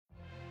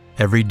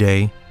Every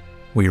day,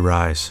 we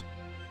rise,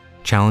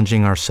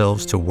 challenging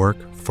ourselves to work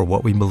for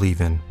what we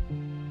believe in.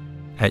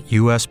 At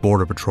U.S.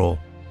 Border Patrol,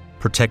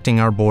 protecting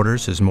our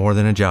borders is more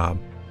than a job.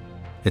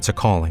 It's a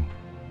calling.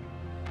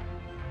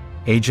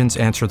 Agents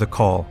answer the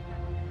call,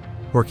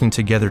 working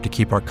together to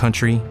keep our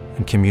country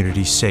and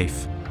communities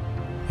safe.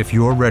 If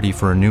you're ready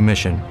for a new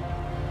mission,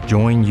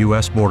 join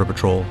U.S. Border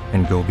Patrol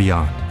and go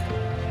beyond.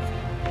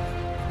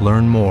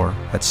 Learn more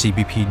at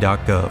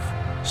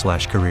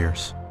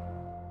cbp.gov/careers.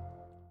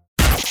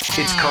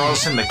 It's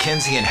Carlson,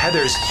 McKenzie, and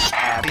Heather's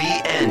Happy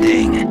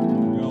Ending. You're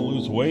going to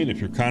lose weight if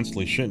you're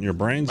constantly shitting your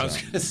brains out. I was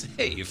going to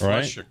say, you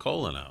flush your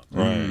colon out.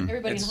 Right.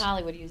 Everybody in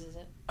Hollywood uses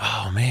it.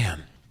 Oh,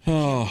 man.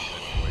 Oh.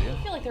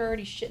 I feel like they're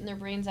already shitting their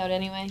brains out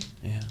anyway.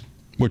 Yeah.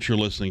 What you're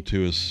listening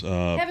to is...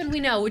 Kevin, we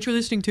know. What you're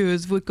listening to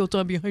is what goes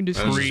on behind the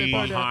scenes.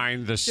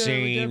 Behind the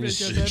scenes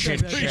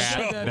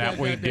chit-chat that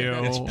we do.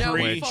 No,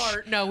 we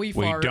fart. No, we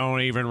We fart.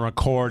 don't even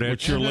record it.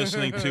 What you're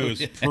listening to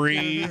is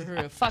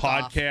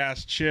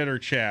pre-podcast chitter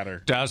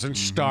chatter. Doesn't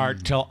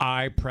start till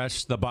I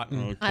press the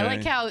button. Okay. I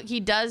like how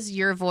he does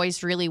your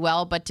voice really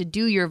well, but to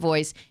do your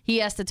voice, he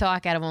has to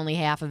talk out of only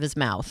half of his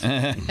mouth.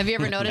 Have you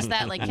ever noticed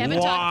that? Like Kevin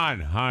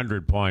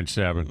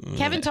 100.7.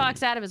 Kevin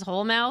talks out of his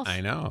whole mouth.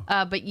 I know.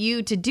 But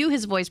you, to do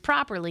his voice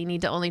properly, need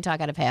to only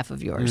talk out of half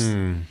of yours.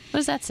 What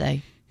does that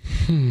say?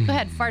 Go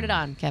ahead, fart it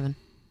on, Kevin.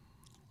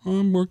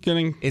 We're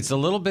getting... It's a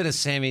little bit of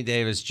Sammy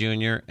Davis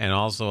Jr. and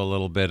also a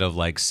little bit of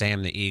like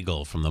Sam the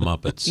Eagle from the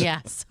Muppets.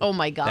 Yes. Oh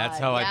my God. That's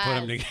how I put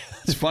them together.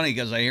 It's funny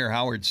because I hear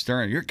Howard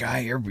Stern.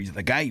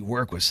 The guy you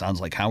work with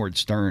sounds like Howard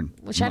Stern.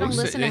 Which I don't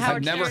listen to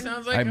Howard Stern.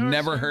 I've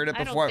never heard it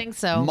I before. don't think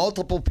so.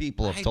 Multiple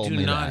people have told me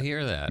that. I do not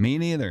hear that. Me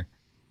neither.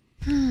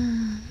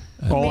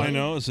 All I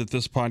know is that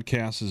this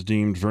podcast is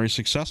deemed very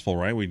successful,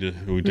 right? We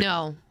did.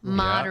 No,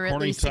 moderately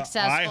according to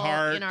successful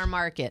iHeart. in our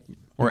market.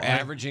 We're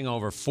averaging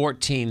over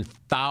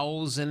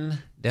 14,000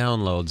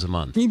 downloads a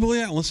month. Can you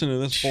believe that? Listen to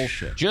this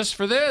bullshit. Just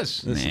for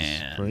this. This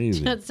is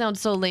crazy. That sounds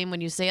so lame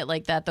when you say it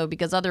like that, though,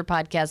 because other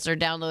podcasts are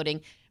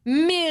downloading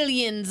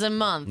millions a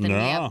month, and we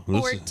have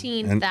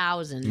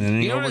 14,000.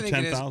 And You know what over I think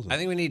it is? 10,000. I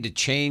think we need to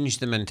change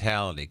the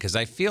mentality because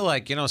I feel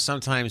like,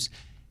 sometimes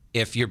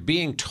if you're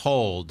being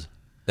told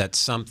that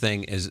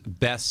something is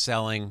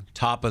best-selling,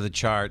 top of the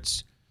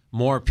charts,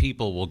 more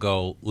people will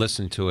go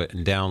listen to it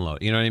and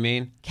download. You know what I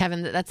mean?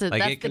 Kevin, that's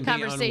Like, the it can be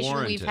conversation we've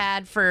unwarranted.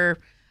 had for.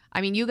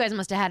 I mean, you guys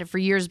must have had it for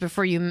years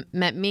before you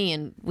met me,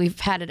 and we've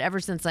had it ever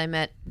since I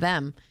met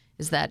them.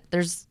 Is that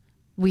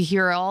we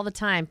hear all the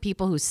time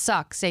people who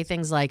suck say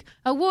things like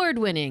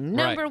award-winning,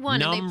 number Right.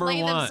 one, and they Number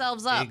play one.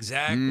 themselves up.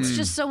 Exactly. It's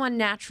just so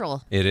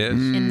unnatural It is.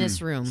 in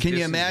this room. Can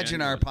you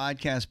imagine our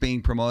podcast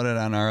being promoted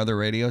on our other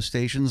radio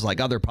stations?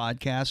 Like other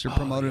podcasts are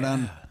promoted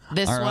on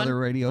This our one? other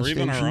radio Or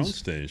stations? even our own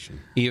station.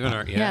 Even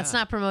our, Yeah, it's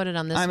not promoted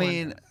on this I one.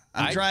 mean,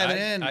 I'm driving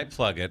in. I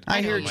plug it.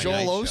 I hear on my Joel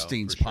night show,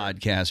 Osteen's for sure.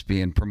 podcast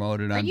being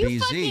promoted on you BZ.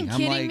 fucking I'm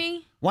kidding like,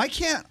 me? why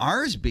can't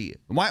ours be?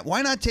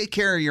 Why not take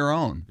care of your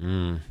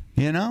own?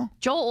 You know?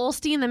 Joel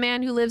Osteen, the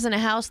man who lives in a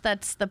house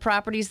that's the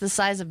property's the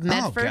size of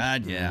Medford. Oh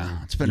God,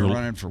 yeah. It's been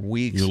running for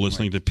weeks. You're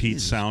listening to Like, Pete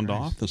Jesus Sound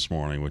Christ. Off this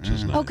morning, which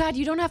is nice. Oh God,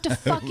 you don't have to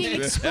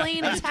fucking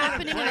explain what's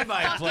happening in a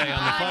fucking Play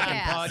on the fucking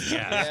podcast.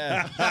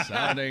 podcast. Yeah,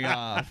 sounding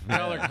off.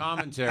 Color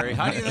commentary.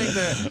 How do you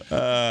think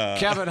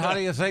Kevin? How do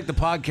you think the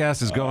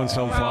podcast is going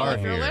so Well, far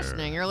if you're here?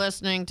 listening, you're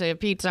listening to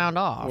Pete Sound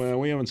Off. Well,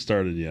 we haven't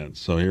started yet,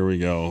 so here we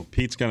go.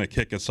 Pete's going to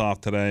kick us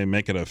off today,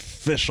 make it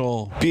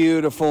official.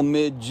 Beautiful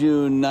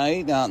mid-June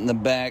night out in the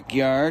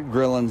backyard,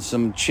 grilling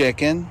some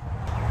chicken.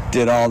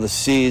 Did all the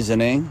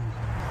seasoning.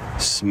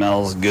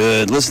 Smells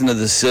good. Listen to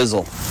the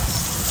sizzle.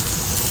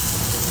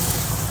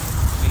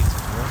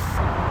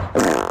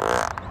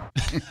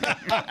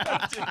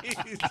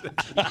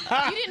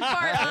 You didn't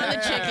fart on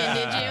the chicken,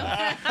 did you?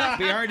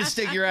 Be hard to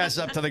stick your ass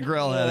up to the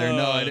grill, Heather.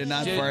 No, I did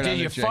not fart on Did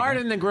the you chicken. fart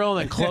in the grill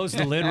and then close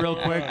the lid real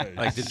quick,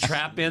 like to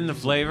trap in the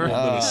flavor?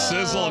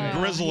 Sizzle and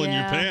grizzle in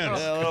your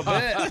pants. A little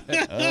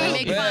bit. I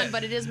make fun,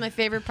 but it is my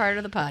favorite part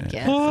of the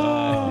podcast.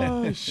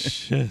 Oh,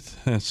 shit.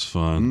 That's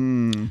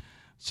fun.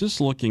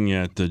 Just looking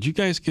at, did you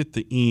guys get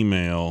the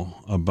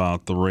email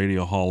about the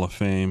Radio Hall of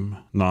Fame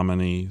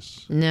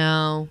nominees?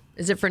 No.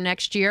 Is it for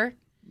next year?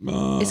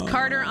 Is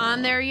Carter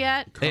on there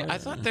yet? Hey, I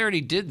thought they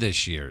already did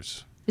this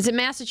year's. Is it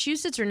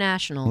Massachusetts or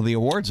national? Well, the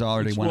awards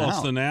already went Well, out.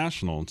 it's the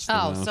national. It's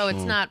the so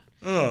it's national.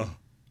 not.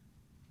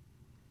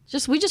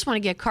 We just want to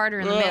get Carter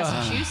in the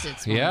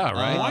Massachusetts one. Yeah,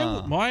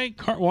 right.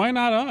 Why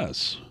not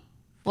us?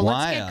 Well, let's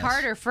Why get us?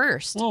 Carter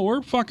first. Well,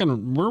 we're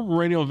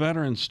radio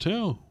veterans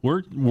too.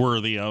 We're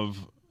worthy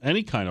of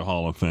any kind of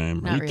Hall of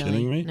Fame. Not Are you really.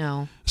 kidding me?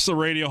 No. It's the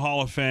Radio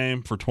Hall of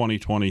Fame for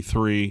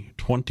 2023.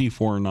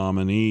 24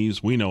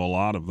 nominees. We know a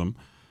lot of them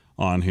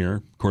on here.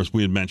 Of course,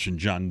 we had mentioned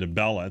John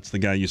DeBella. It's the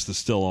guy who used to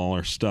steal all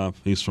our stuff.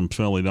 He's from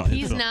Philly.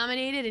 He's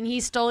nominated and he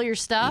stole your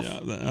stuff?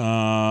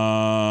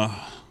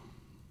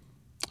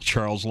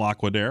 Charles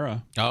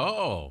Laquadera.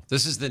 Oh,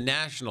 this is the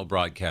National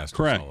Broadcast.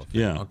 Correct.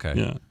 Yeah. Okay.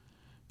 Yeah.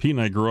 Pete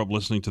and I grew up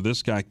listening to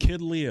this guy,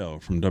 Kid Leo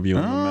from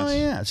WMMS. Oh,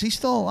 yeah. Is he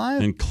still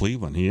alive? In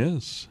Cleveland, he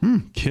is.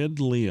 Kid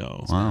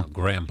Leo. Wow.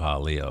 Grandpa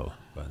Leo.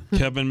 But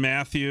Kevin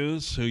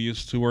Matthews, who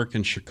used to work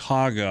in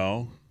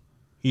Chicago,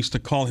 he used to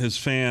call his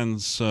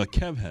fans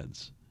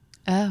Kevheads.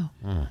 Oh.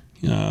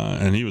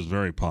 And he was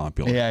very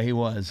popular. Yeah, he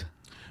was.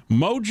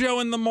 Mojo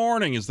in the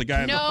Morning is the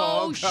guy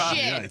No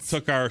that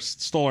shit.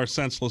 stole our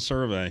senseless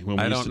survey. When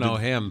we I used don't to know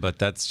him, but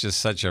that's just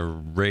such a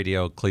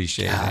radio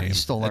cliche God, he name.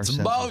 stole our It's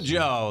senses.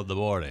 Mojo in the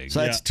morning.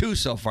 So that's two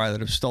so far that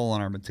have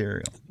stolen our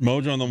material.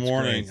 Mojo in the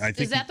Morning. great. I think.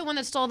 Is that the one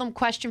that stole them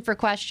question for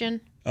question?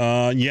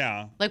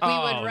 Yeah. Like we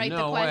Oh, would write the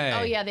no question. way.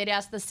 Oh yeah, they'd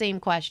ask the same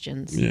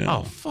questions. Yeah.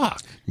 Oh,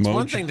 fuck. It's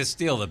one Mojo. thing to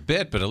steal the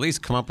bit, but at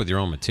least come up with your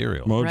own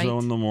material. Mojo Right.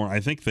 in the Morning. I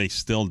think they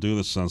still do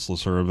the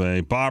senseless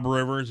survey. Bob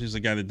Rivers, he's the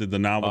guy that did the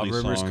novelty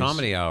Bob Rivers songs.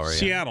 Comedy Hour, yeah.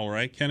 Seattle,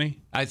 right, Kenny?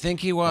 I think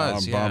he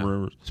was, Bob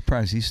Rivers.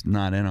 Surprised he's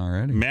not in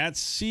already. Matt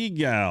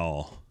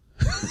Seagal.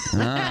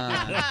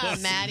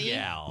 Maddie.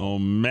 Yeah. Oh,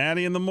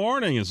 Maddie in the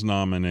Morning is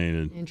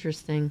nominated.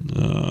 Interesting.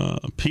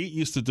 Pete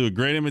used to do a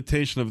great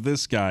imitation of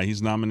this guy.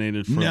 He's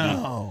nominated for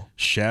No.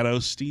 the Shadow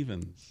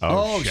Stevens.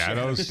 Oh,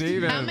 Shadow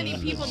Stevens. How many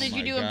people did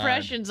you do God.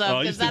 impressions Oh, I of?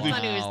 Because used to that's do-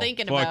 what he was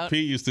thinking Fuck, about.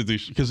 Pete used to do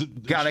because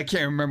God, I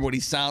can't remember what he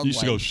sounds he used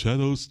to like. go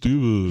Shadow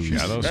Stevens.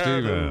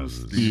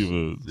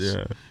 Stevens.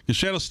 Yeah. Because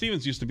Shadow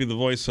Stevens used to be the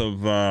voice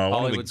of one of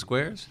Hollywood the,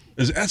 Squares?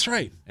 That's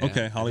right. Yeah,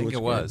 Okay, I Hollywood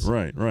think it Squares.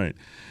 was. Right.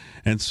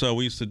 And so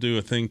we used to do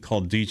a thing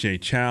called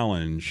DJ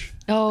Challenge.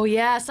 Oh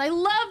yes, I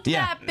loved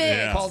Yeah. that bit.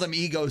 Yeah. Called him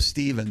Ego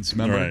Stevens.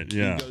 Remember? Right,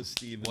 yeah. Ego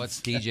Stevens.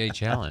 What's DJ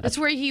Challenge? That's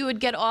where he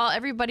would get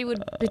everybody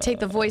would take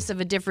the voice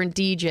of a different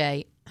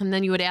DJ, and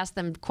then you would ask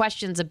them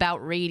questions about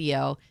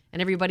radio,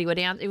 and everybody would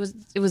answer.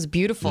 It was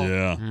beautiful.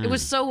 Yeah. It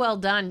was so well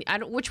done.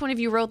 Which one of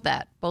you wrote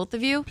that? Both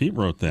of you? Pete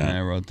wrote that.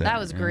 I wrote that. That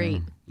was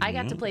great. I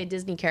got to play a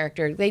Disney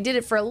character. They did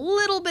it for a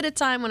little bit of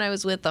time when I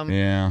was with them.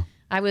 Yeah.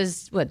 I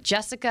was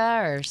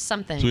Jessica or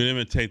something. So we'd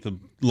imitate the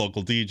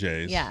local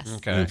DJs. Yes.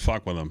 Okay. And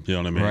fuck with them, you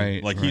know what I mean?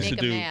 Right, Like right. he used to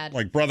Make 'em do, mad.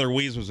 like Brother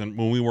Weeze was in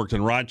when we worked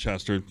in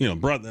Rochester. You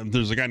know,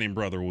 there's a guy named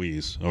Brother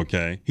Weeze.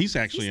 Okay, he's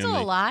actually He's in still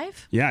the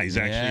alive? Yeah, he's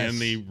actually Yes. in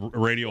the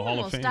Radio He Hall of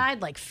almost Fame.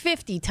 died like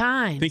 50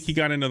 times. I think he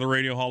got into the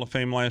Radio Hall of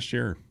Fame last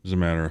year. As a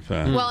matter of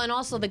fact. Well, and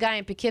also the guy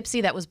in Poughkeepsie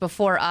that was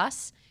before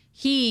us,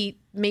 he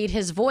made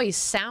his voice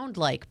sound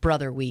like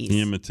Brother Weeze.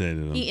 He imitated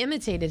him. He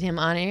imitated him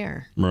on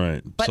air,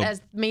 Right. but so,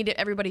 made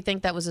everybody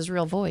think that was his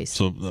real voice.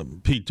 so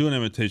Pete, do an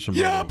imitation.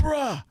 Yeah, brother.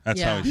 bruh. That's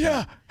Yeah. how he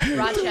Yeah. Hey,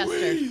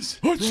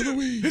 Rochester.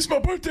 It's my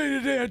birthday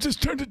today. I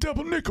just turned a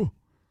double nickel.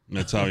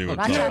 That's how he would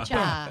talk.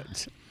 Cha-cha-cha.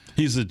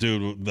 He's the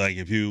dude, like,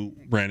 if you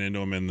ran into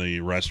him in the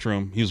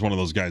restroom, he's one of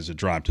those guys that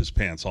dropped his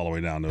pants all the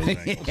way down to his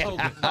ankles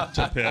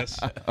to piss.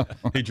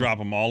 He'd drop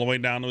them all the way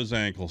down to his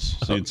ankles.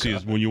 So you'd see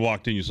when you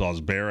walked in, you saw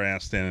his bare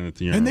ass standing at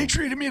the urinal. And they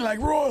treated me like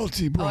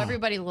royalty, bro. Oh,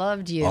 everybody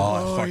loved you.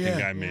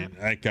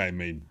 That guy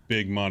made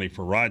big money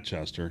for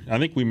Rochester. I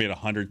think we made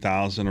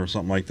 100,000 or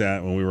something like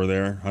that when we were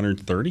there.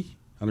 130,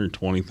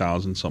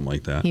 120,000, something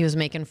like that. He was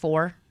making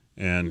 4.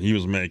 And he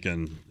was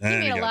making. He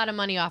made a lot of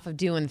money off of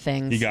doing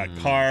things. He got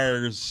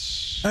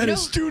cars. I had a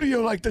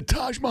studio like the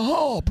Taj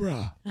Mahal,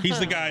 bro. He's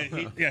the guy.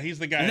 He's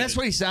the guy. And that's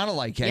what he sounded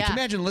like. Can Yeah. you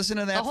imagine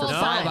listening to that The for whole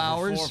 5 time.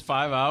 hours? 4 or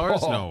 5 hours?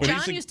 Oh. No. But John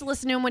he's the- used to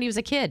listen to him when he was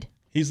a kid.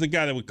 He's the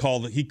guy that would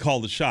call. He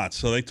called the shots.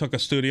 So they took a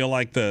studio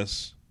like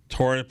this,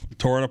 tore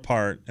it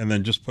apart, and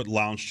then just put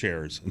lounge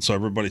chairs. And so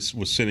everybody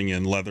was sitting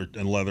in leather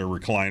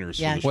recliners.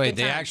 for Yeah. the show. Wait,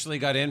 they Good time. actually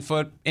got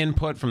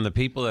input from the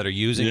people that are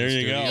using There the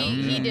you studio? go.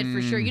 He did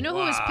for sure. You know who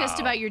was pissed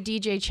about your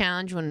DJ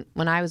challenge when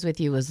I was with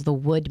you was the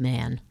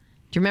Woodman.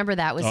 Do you remember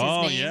that was his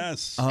Oh name?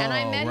 yes. And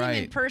I met him in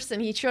right. person.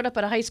 He showed up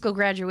at a high school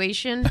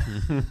graduation.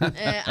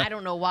 I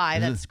don't know why.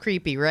 That's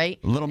creepy, right?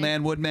 Little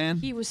man, wood man.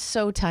 He was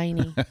so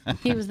tiny.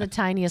 He was the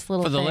tiniest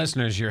little For the thing.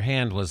 listeners, your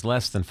hand was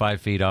less than 5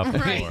 feet off the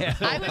floor.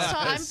 Right. I was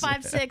tall. I'm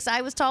 5'6".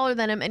 I was taller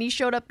than him, and he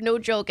showed up, no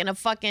joke, in a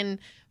fucking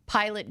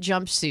pilot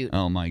jumpsuit.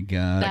 Oh my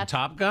God. That-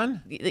 Top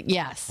Gun?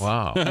 Yes.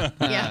 Wow.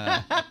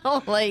 Yeah.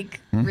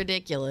 Like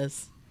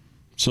ridiculous.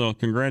 So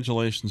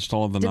congratulations to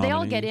all of the Did they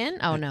nominees. all get in?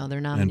 Oh no, they're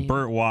And nominated.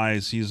 Burt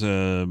Wise, he's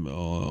a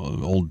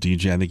old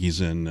DJ. I think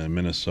he's in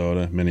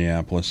Minnesota,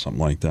 Minneapolis,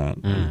 something like that.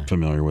 I'm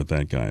familiar with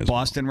that guy. As well.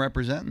 Boston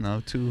representing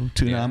though, two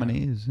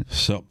nominees.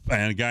 So,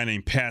 and a guy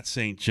named Pat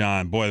St.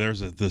 John. Boy, there's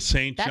the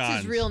St. That's John's.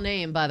 his real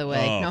name, by the way.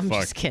 Oh, no, I'm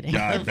fuck. just kidding.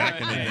 God,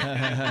 back in the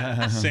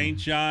day. St.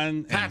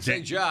 John. Pat and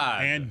St.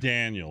 John. And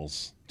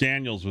Daniels.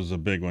 Daniels was a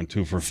big one,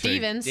 too, for fake-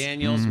 Stevens.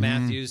 Daniels,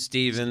 Matthews,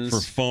 Stevens. for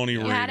phony You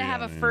radio had to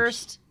have a names.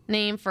 first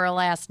name for a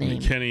last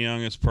name. Kenny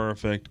Young is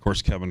perfect. Of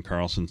course, Kevin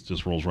Carlson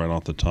just rolls right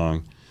off the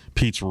tongue.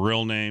 Pete's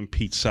real name,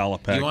 Pete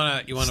Salopek.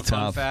 You want a fun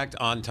tough. fact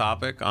on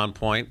topic, on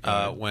point?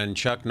 When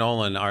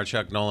our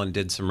Chuck Nolan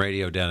did some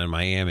radio down in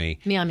Miami,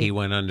 Miami. he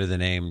went under the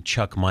name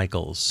Chuck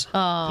Michaels.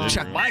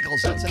 Chuck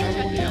Michaels. That's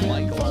another one. Yeah,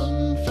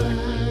 Michaels.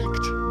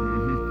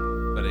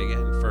 But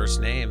again,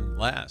 first name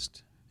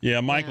last. Yeah,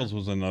 Michaels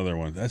was another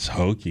one. That's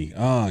hokey.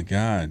 Oh,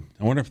 God.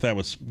 I wonder if that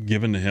was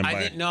given to him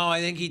by... I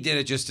think he did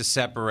it just to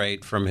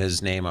separate from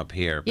his name up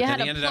here. But You then had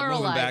he to ended up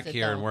moving pluralize back it,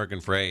 here and though. working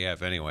for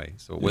AF anyway,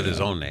 so with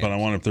his own name. But I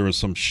wonder if there was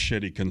some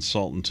shitty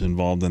consultant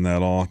involved in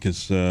that all,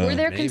 because... Were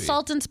there maybe.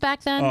 consultants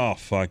back then? Oh,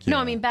 fuck yeah. No,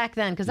 I mean back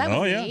then, because that was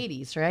Oh, in yeah.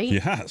 the 80s, right?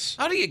 Yes.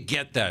 How do you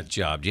get that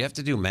job? Do you have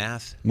to do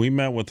math? We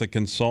met with a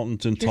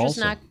consultant in You're just Tulsa.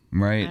 not.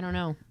 Right. I don't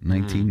know.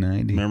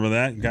 1990. Remember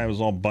that? Guy was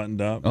all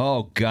buttoned up.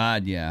 Oh,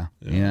 God, yeah.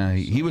 Yeah,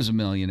 he was a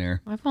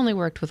millionaire. I've only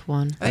worked with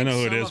one. I know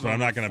who it Some is, of but I'm them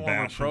not are going to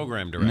former bash him.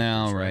 program directors.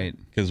 No, right.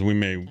 Because we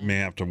may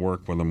have to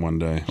work with him one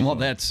day. Well,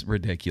 that's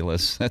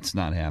ridiculous. That's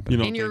not happening.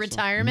 You don't In your think so?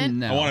 retirement?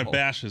 No. I want to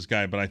bash this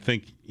guy, but I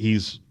think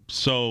he's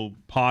so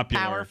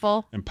popular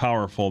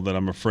Powerful? that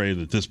I'm afraid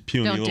that this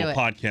puny Don't do little it.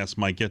 podcast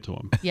might get to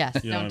him. Yes,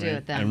 You know don't what do I mean?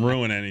 it then. And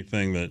ruin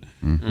anything that.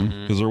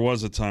 Because there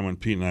was a time when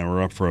Pete and I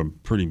were up for a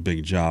pretty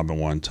big job at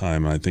one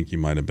time, and I think he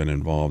might have been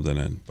involved in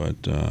it.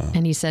 But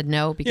And he said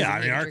no because yeah, it I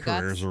mean, needed our your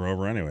guts? careers are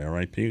over anyway, all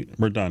right, Pete?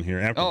 We're done here.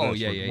 After Oh, this,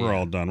 yeah, we're yeah.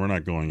 all done. We're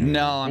not going anywhere.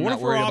 No, I'm What not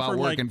if we're worried about offered,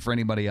 working for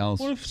anybody else.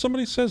 What if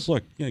somebody says,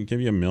 look,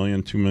 give you $1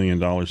 million, $2 million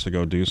to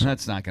go do something?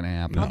 That's not going to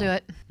happen. I'll do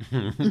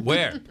it.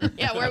 Where?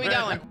 Yeah, where are we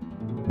going?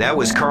 That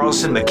was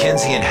Carlson,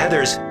 McKenzie, and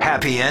Heather's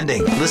Happy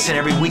Ending. Listen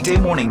every weekday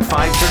morning,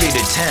 5:30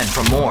 to 10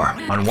 for more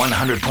on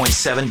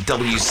 100.7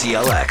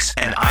 WCLX,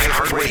 an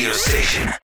iHeartRadio station.